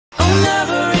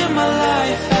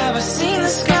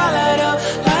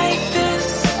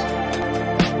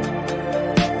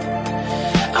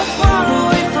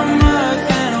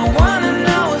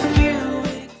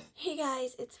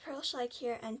girl Schleich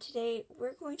here, and today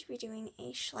we're going to be doing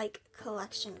a Schleich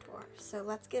collection tour. So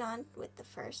let's get on with the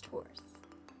first horse.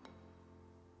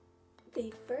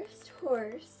 The first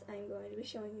horse I'm going to be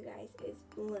showing you guys is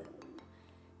Bloom.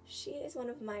 She is one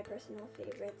of my personal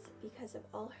favorites because of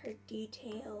all her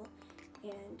detail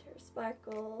and her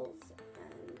sparkles,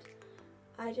 and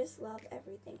I just love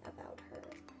everything about her.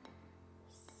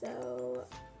 So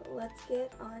let's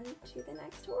get on to the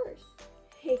next horse.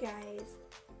 Hey guys,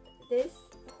 this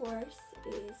horse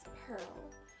is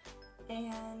Pearl,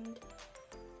 and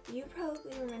you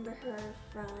probably remember her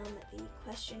from the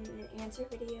question and answer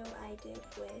video I did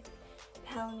with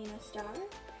Palomino Star.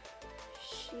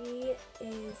 She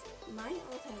is my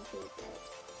all-time favorite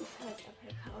because of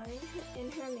her coloring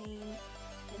in her mane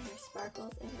and her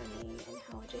sparkles in her mane and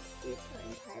how it just suits her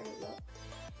entire look.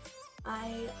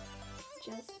 I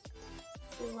just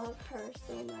love her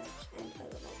so much, and I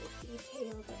love all the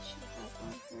detail that she has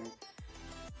on her.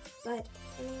 But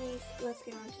anyways, let's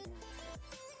get on to the next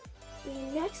horse.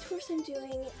 The next horse I'm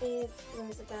doing is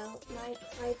Roosevelt, my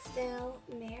Clydesdale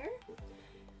mare.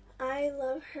 I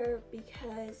love her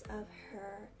because of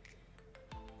her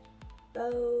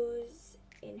bows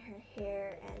in her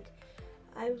hair, and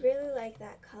I really like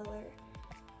that color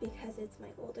because it's my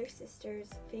older sister's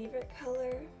favorite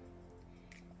color.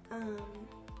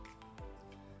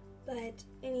 But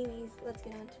anyways, let's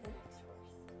get on to the next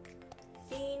horse.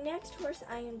 The next horse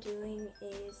I am doing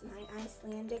is my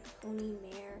Icelandic pony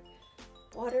mare,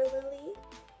 Water Lily.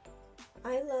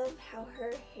 I love how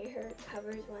her hair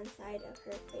covers one side of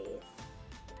her face.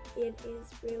 It is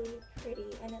really pretty,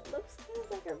 and it looks kind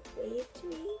of like a wave to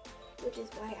me, which is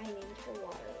why I named her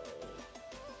Water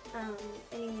Lily.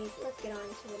 Anyways, let's get on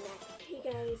to the next. Hey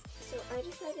guys, so I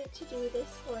decided to do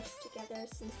this horse together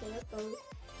since they are both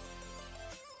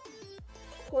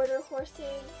quarter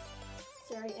horses.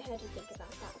 Sorry, I had to think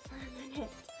about that for a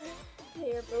minute.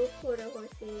 They are both quarter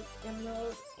horses,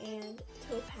 Emerald and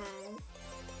Topaz.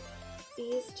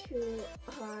 These two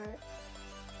are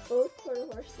both quarter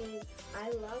horses. I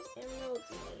love Emerald's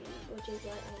mane, which is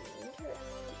why I named her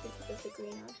Emerald, because of the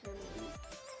green on her mane.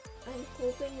 I'm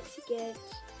hoping to get,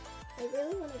 I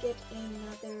really want to get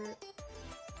another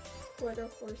quarter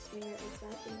horse mare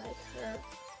exactly like her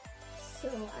so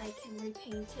I can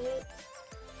repaint it.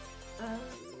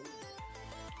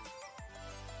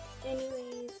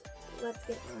 Anyways, let's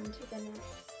get on to the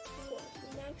next horse.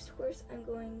 The next horse I'm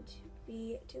going to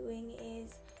be doing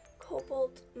is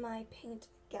Cobalt, my paint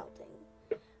gelding.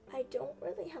 I don't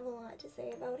really have a lot to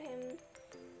say about him.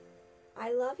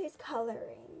 I love his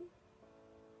coloring,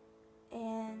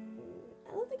 and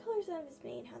I love the colors of his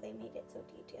mane, how they made it so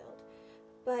detailed.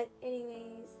 But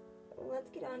anyways, let's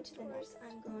get on to the next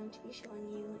I'm going to be showing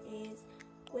you is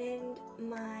Wind,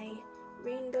 my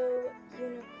rainbow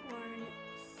unicorn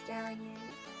stallion,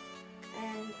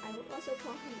 and I would also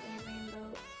call him a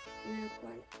rainbow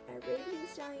unicorn Arabian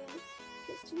stallion,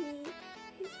 because to me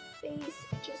his face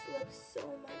just looks so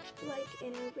much like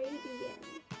an Arabian,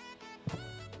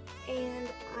 and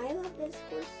I love this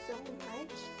horse so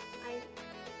much.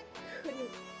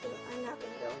 I'm not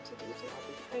going to go into detail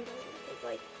because I know it would take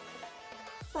like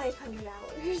 500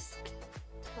 hours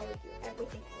to tell you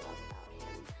everything I love about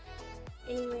him.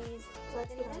 Anyways,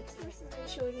 let's get on. The next horse I'm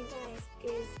showing you guys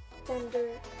is Thunder,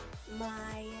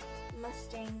 my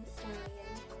Mustang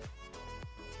stallion,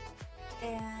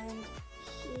 and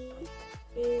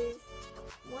he is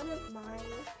one of my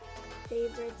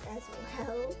favorites as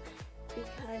well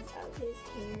because of his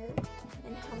hair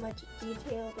and how much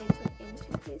detail they put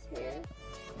into his hair.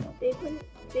 They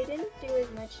didn't do as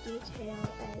much detail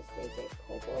as they did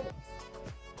Cobalt's,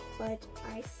 but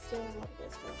I still love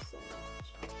this horse so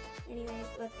much. Anyways,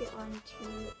 let's get on to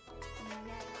the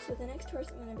next. So the next horse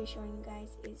I'm going to be showing you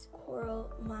guys is Coral,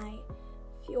 my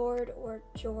Fjord or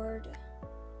Jord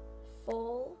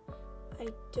foal. I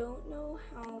don't know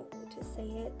how to say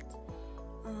it.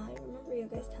 I remember you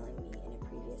guys telling me in a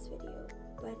previous video,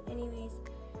 but anyways,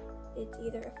 it's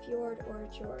either a Fjord or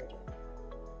a Jord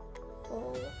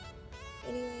foal.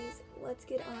 Anyways, let's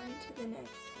get on to the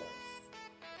next horse.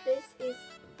 This is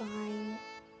Vine.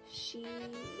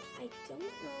 I don't know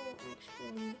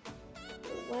actually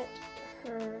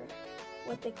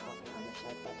what they call her on the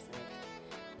Schleich website,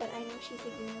 but I know she's a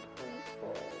unicorn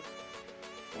foal,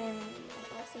 and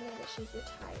I also know that she's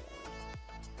retired.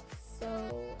 So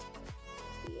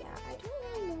yeah, I don't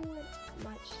really know what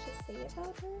much to say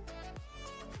about her,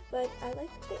 but I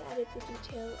like that they added the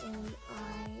detail in the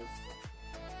eyes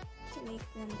to make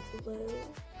them blue,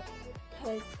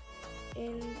 because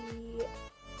in the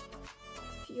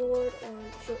Fjord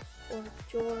or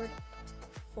Jord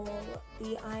foal,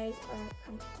 the eyes are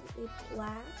completely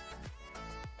black,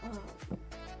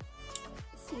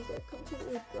 See, they're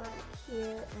completely black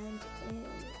here, and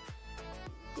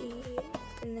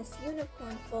in this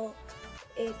unicorn foal,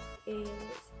 it is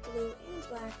blue and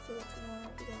black, so it's more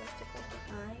realistic like an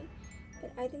eye.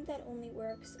 But I think that only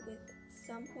works with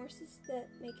some horses that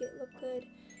make it look good.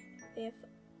 If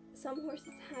some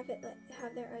horses have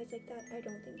their eyes like that, I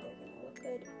don't think they're gonna look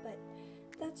good, but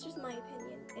that's just my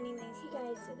opinion. Anyways, you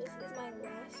guys, so this is my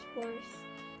last horse.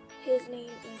 His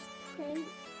name is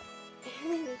Prince,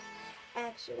 and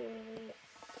actually,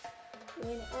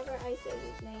 whenever I say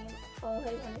his name, all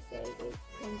I want to say is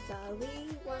Prince Ali,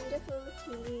 wonderful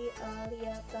he,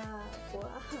 Alia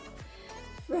Babwa,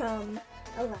 from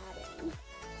Aladdin.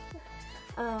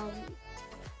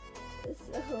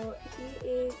 So he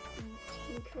is the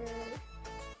Tinker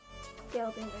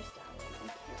Gelding or Stallion. I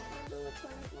can't remember which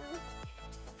one right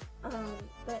now.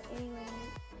 But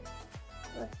anyways,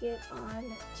 let's get on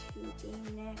to the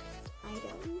next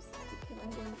items, because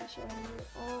I'm going to be showing you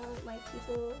all my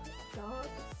people,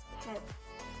 dogs, pets,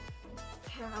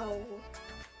 cow,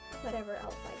 whatever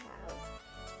else I have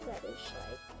that is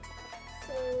Schleich.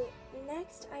 So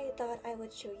next I thought I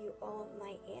would show you all of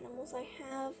my animals I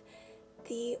have.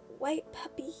 The white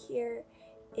puppy here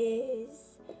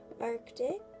is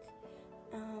Arctic,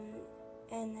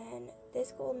 and then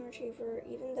this golden retriever,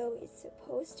 even though it's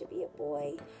supposed to be a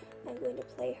boy, I'm going to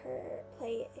play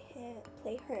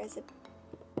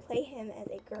him as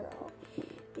a girl,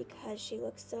 because she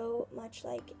looks so much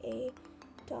like a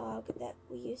dog that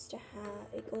we used to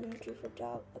have, a golden retriever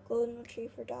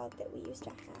dog that we used to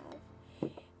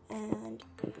have, and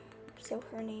so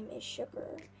her name is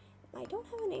Sugar. I don't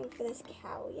have a name for this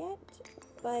cow yet,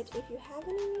 but if you have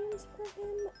any names for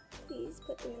him, please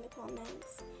put them in the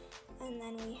comments. And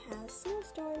then we have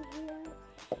Snowstorm here.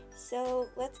 So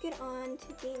let's get on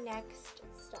to the next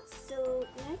stuff. So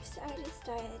next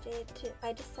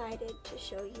I decided to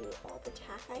show you all the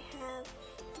tack I have,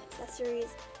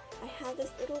 accessories. I have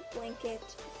this little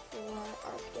blanket for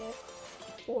Arctic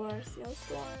or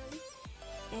Snowstorm,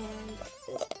 and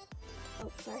this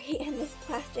and this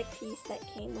plastic piece that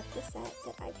came with the set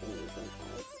that I've been using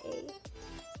as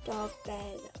a dog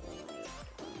bed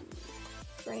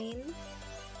frame.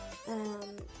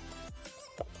 And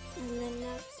then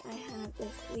next I have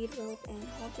this lead rope and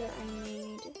halter I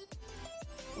made,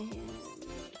 and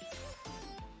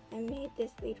I made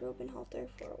this lead rope and halter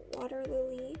for a water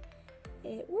lily.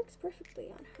 It works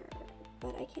perfectly on her,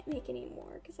 but I can't make any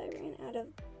more because I ran out of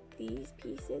these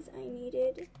pieces I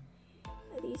needed.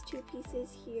 These two pieces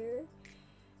here.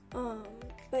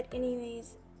 But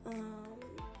anyways,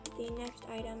 the next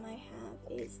item I have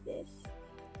is this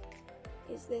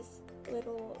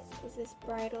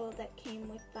bridle that came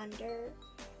with Thunder,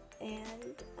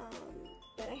 and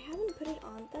but I haven't put it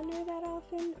on Thunder that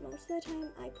often. Most of the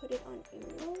time I put it on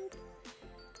Emerald.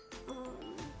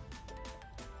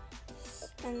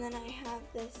 And then I have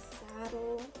this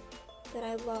saddle that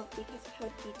I love because of how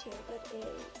detailed it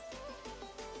is.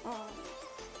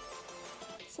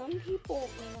 Some people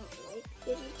may not like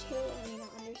the detail or may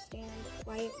not understand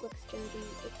why it looks dirty.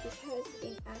 It's because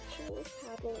an actual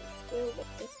saddle will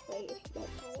look this way if you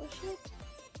don't polish it,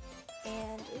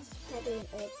 and it's probably an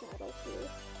old saddle too.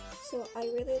 So I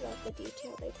really love the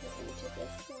detail they put into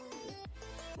this one.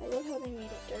 I love how they made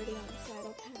it dirty on the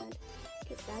saddle pad,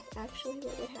 because that's actually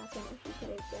what would happen if you put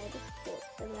a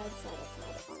red saddle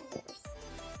pad on a horse.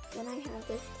 Then I have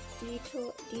this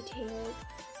detailed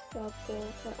dog bowl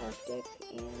for Arctic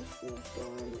and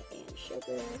Snowstorm and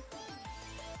Sugar.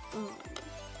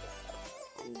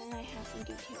 And then I have some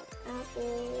detailed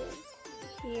apples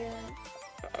here.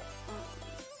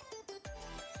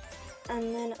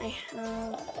 And then I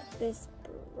have this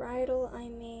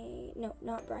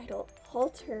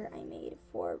halter I made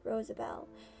for Rosabelle.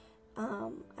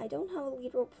 I don't have a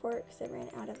lead rope for it because I ran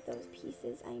out of those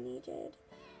pieces I needed.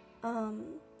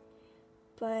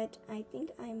 But I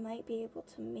think I might be able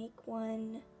to make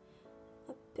one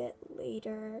a bit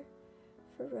later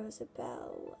for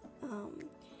Rosabelle.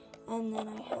 And then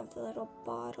I have the little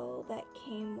bottle that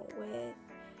came with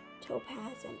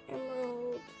Topaz and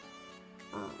Emerald.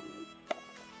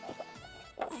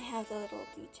 I have the little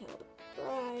detailed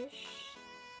brush,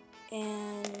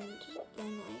 and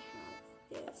then I have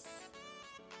this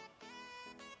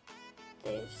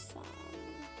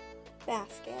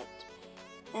basket,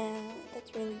 and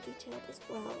that's really detailed as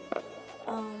well.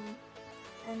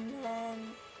 And then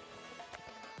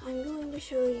I'm going to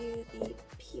show you the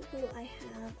people I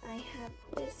have. I have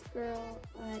this girl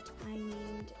that I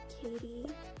named Katie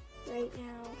right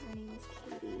now. Her name is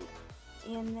Katie.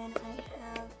 And then I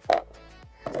have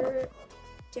her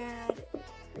dad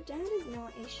dad is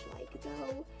not a Schleich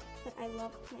though, but I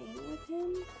love playing with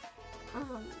him. I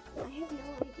have no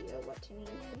idea what to name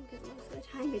him because most of the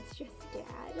time it's just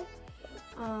Dad.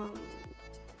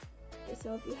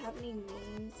 So if you have any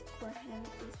names for him,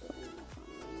 please put them in the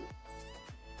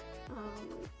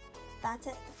comments. That's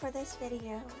it for this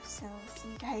video, so see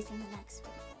you guys in the next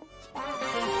video.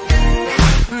 Bye!